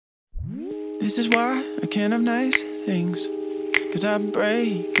This is why I can't have nice things, 'cause I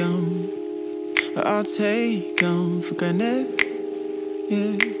break them, or I'll take them for granted.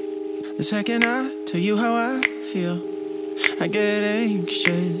 Yeah. The second I tell you how I feel, I get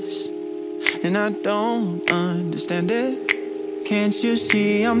anxious, and I don't understand it. Can't you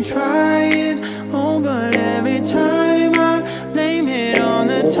see I'm trying? Oh, but every time I blame it on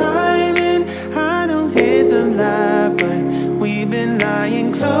the timing. I know it's a lie, but we've been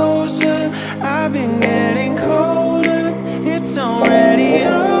lying closer. I've been getting colder. It's already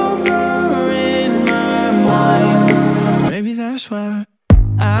over in my mind. Maybe that's why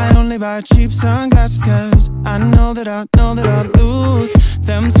I only buy cheap sunglasses, 'cause I know that I'll lose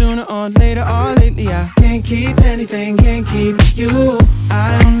them sooner or later. Or lately I can't keep anything, can't keep you. I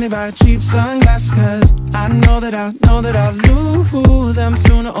only buy cheap sunglasses, 'cause I know that I'll lose them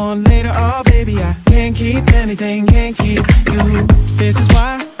sooner or later. Oh baby, I can't keep anything, can't keep you. This is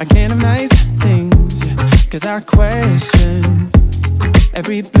why I can't have nice things, 'cause I question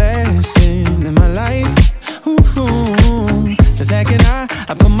every blessing in my life. Ooh, the second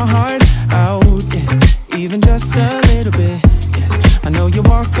I put my heart out, yeah, even just a little bit, yeah, I know you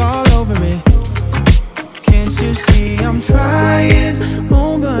walk all over it. Can't you see I'm trying?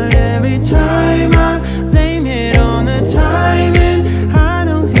 Oh, but every time I blame it on the timing. I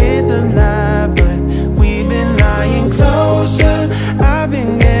know it's a lie, but we've been lying closer. I've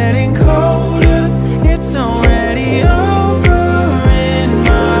been getting colder. It's already over in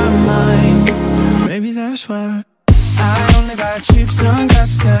my mind. Maybe that's why I only buy cheap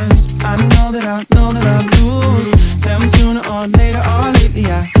sunglasses, 'cause I know that I'll lose them sooner or later. Or lately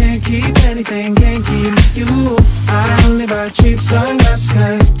I can't keep anything, can't keep you. I only buy cheap sunglasses,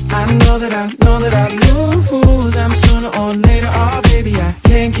 'cause I know that I'll lose them sooner or later. Oh baby, I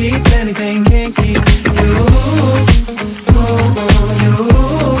can't keep anything, can't keep you.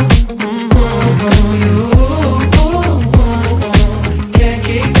 Can't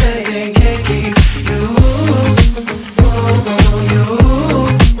keep anything, can't keep you.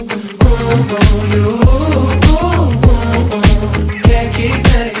 Can't keep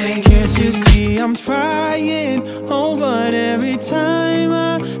anything. Can't you see I'm trying? Oh, but every time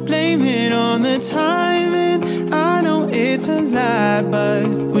I blame it on the timing. I know it's a lie, but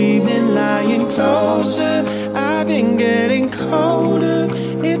we've been lying closer. I've been getting colder.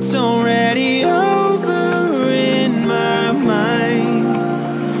 It's already over in my mind.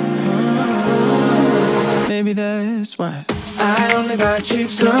 Maybe that's why I only buy cheap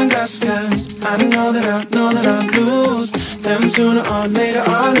sunglasses, 'cause I know that I'll lose them sooner or later.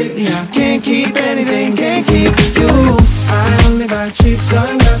 Or lately I can't keep anything, can't keep you. I only buy cheap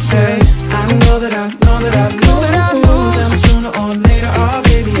sunglasses. I know that I'll lose them sooner or later. Oh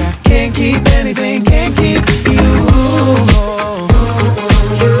baby, I can't keep anything, can't keep you.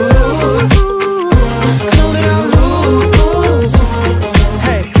 Know that I'll lose.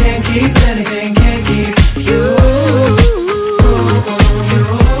 Hey, can't keep anything, can't keep you.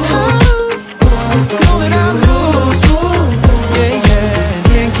 Know that I'll lose. Yeah, yeah,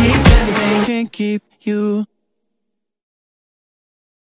 can't keep anything, can't keep you.